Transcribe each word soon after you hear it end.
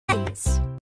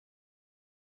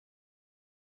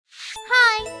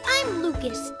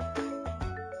focus.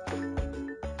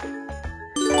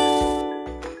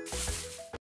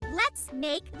 Let's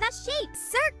make the shape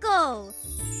circle.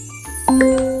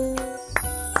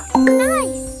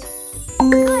 Nice!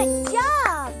 Good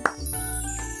job!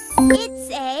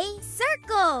 It's a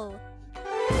circle.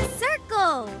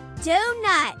 Circle.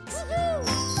 Donut.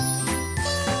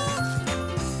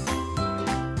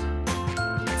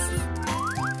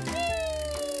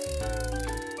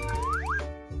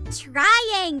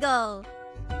 Triangle.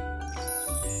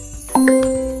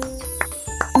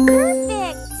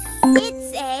 Perfect!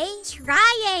 It's a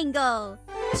triangle.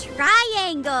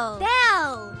 Triangle.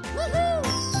 Bell.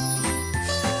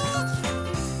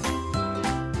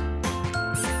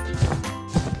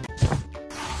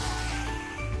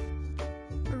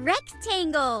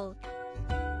 Rectangle.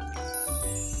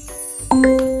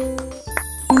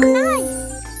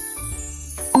 Nice!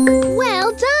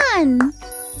 Well done!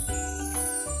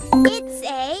 It's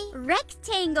a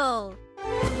rectangle.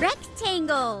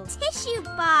 Rectangle. Tissue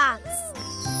box.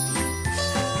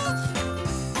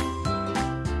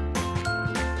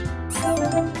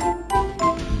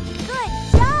 Good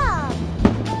job!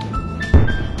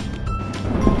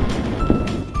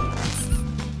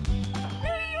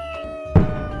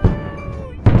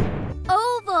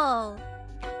 Oval.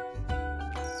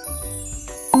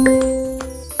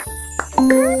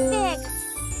 Perfect!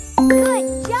 Good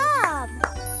job!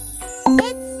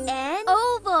 It's an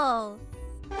oval.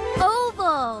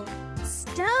 Oval.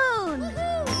 Stone.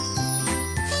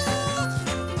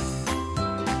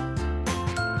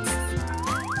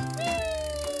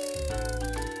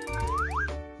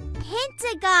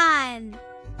 Pentagon.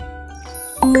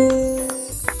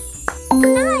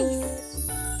 Nice!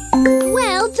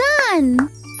 Well done!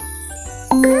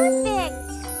 Perfect.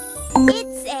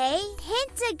 It's a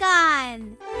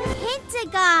pentagon.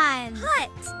 Pentagon.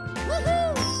 Hut.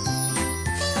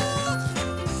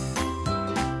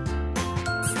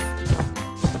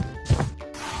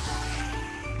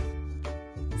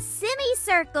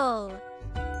 Semicircle.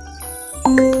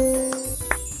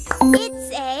 It's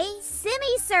a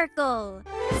semicircle.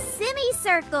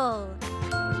 Semicircle.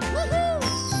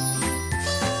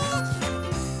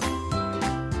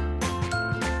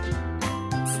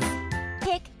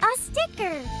 Pick a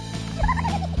sticker.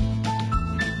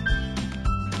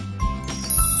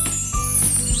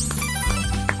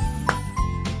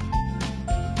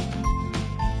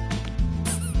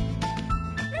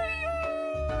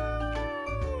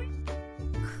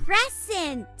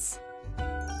 Crescent.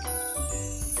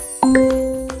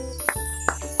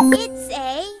 It's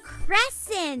a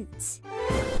crescent.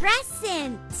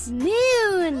 Crescent.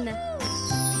 Moon.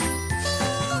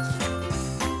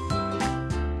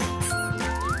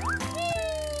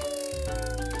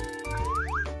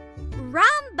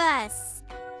 Rhombus.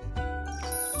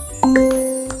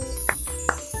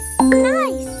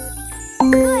 Nice!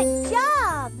 Good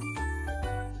job!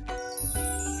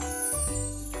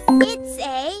 It's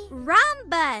a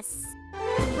rhombus.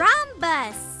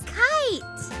 Rhombus. Kite.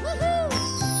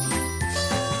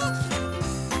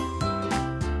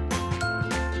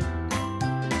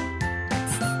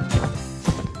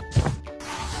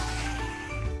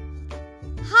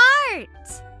 Heart.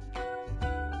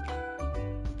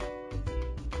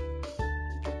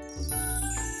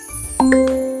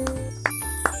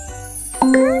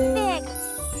 Perfect!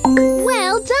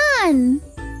 Well done!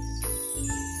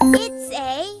 It's a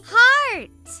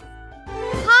heart.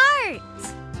 Heart.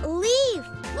 Leaf.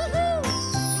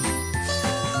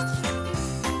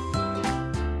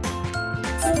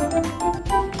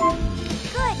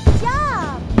 Good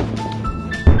job!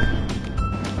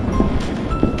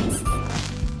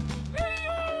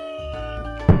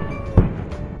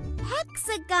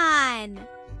 Hexagon.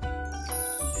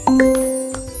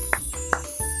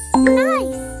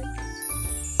 Nice!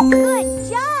 Good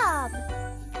job!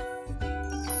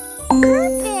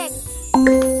 Perfect!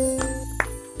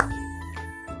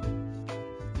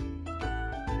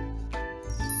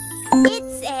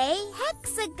 It's a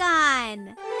hexagon.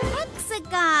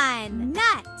 Hexagon.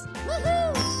 Nut.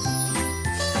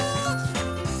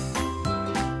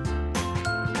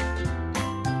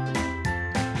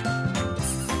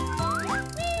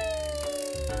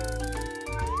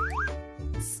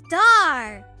 Star.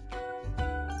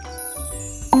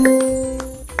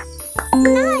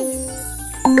 Nice!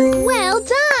 Well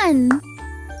done!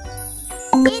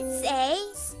 It's a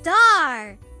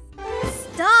star.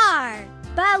 Star.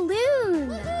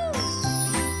 Balloon.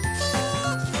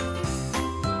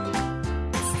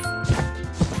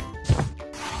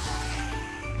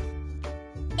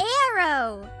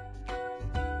 Arrow.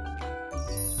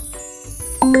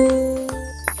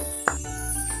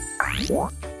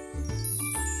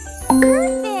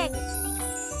 Perfect.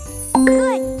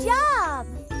 Good job.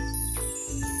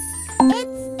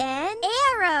 It's an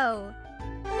arrow.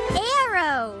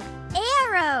 Arrow.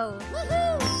 Arrow.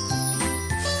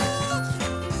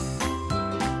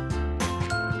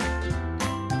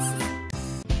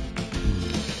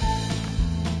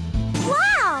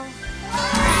 Wow.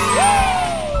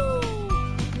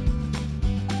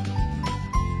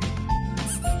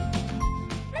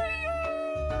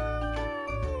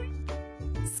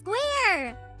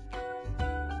 Square.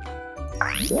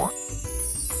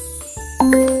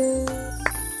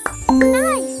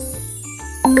 Nice.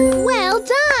 Well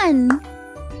done!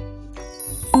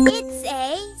 It's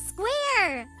a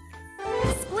square.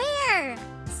 Square.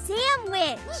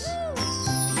 Sandwich.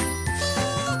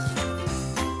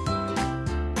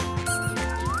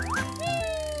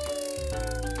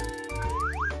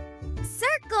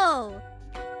 Circle.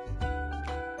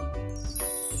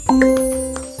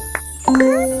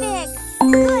 Perfect.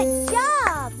 Good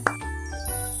job.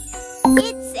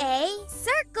 It's a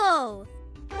circle.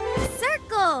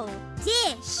 Circle.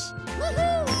 Dish.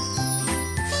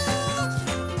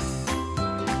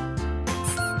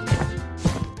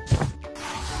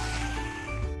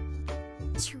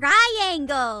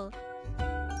 Triangle.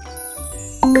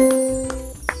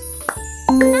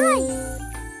 Nice.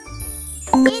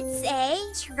 It's a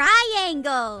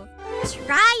triangle.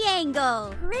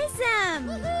 Triangle. Prism.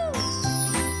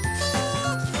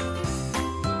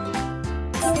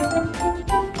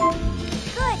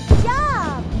 Good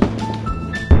job.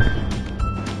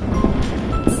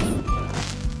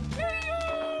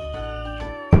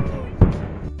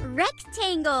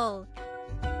 Rectangle.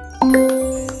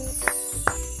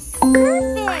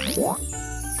 Perfect.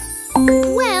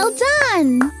 Well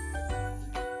done!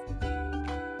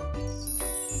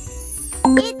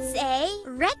 It's a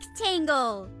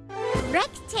rectangle.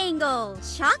 Rectangle.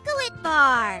 Chocolate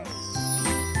bar.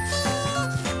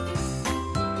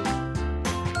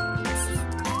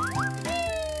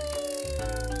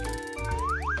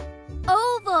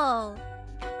 Oval.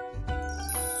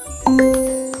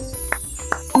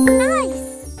 Nice.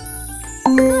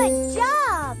 Good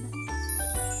job.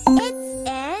 It's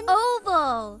an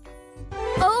oval.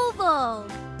 Oval.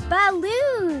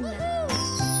 Balloon.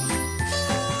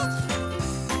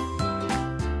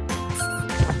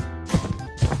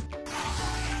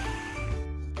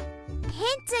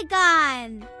 Pentagon.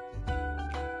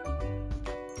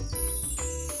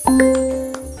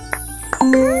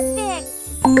 Perfect.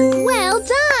 Well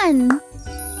done!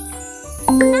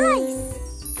 Nice.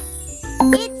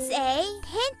 It's a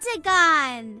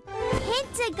pentagon.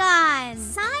 Pentagon.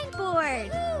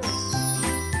 Signboard.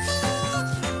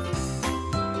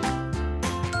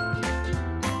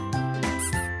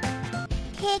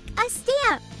 Pick a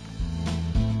stamp.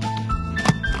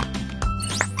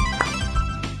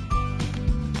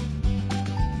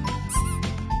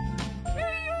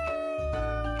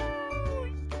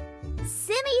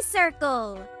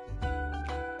 Semicircle.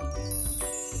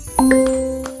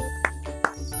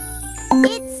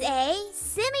 It's a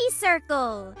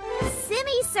semicircle.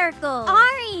 Semicircle.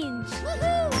 Orange.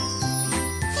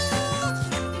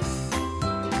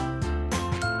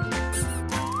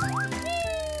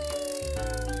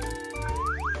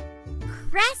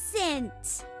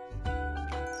 Crescent.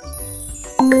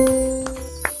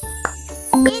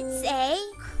 It's a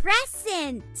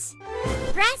crescent.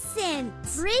 Crescent.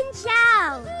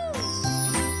 Brinjal.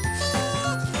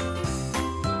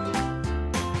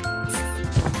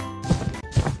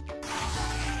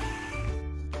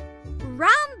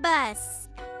 Rhombus.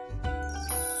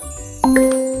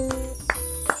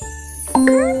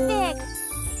 Perfect.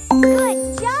 Good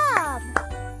job.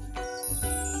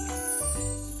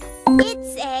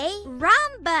 It's a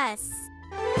rhombus.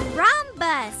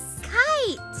 Rhombus.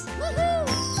 Kite.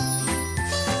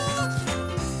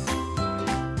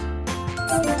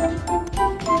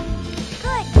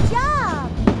 Good job.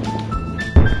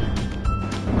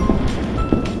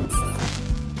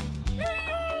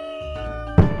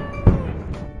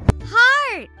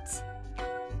 Heart.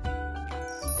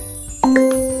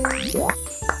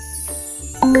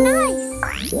 Nice.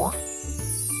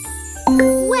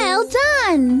 Well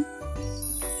done!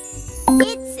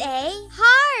 It's a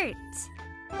heart.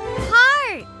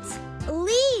 Heart.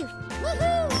 Leaf.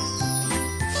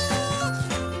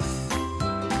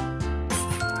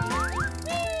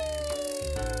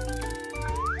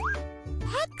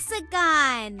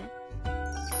 Hexagon.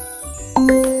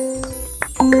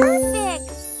 Perfect.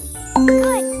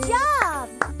 Good job.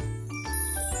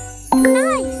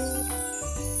 Nice.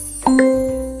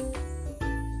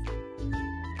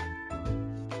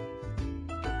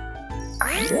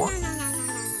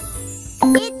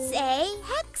 It's a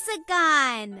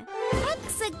Hexagon.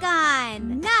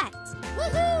 Hexagon. Nut.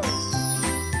 Woohoo!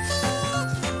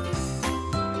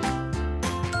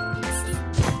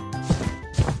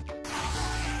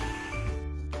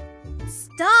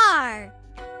 Star.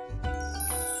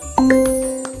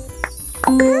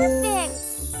 Perfect.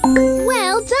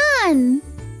 Well done.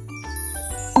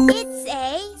 It's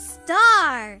a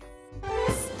star.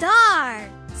 Star.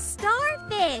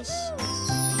 Starfish.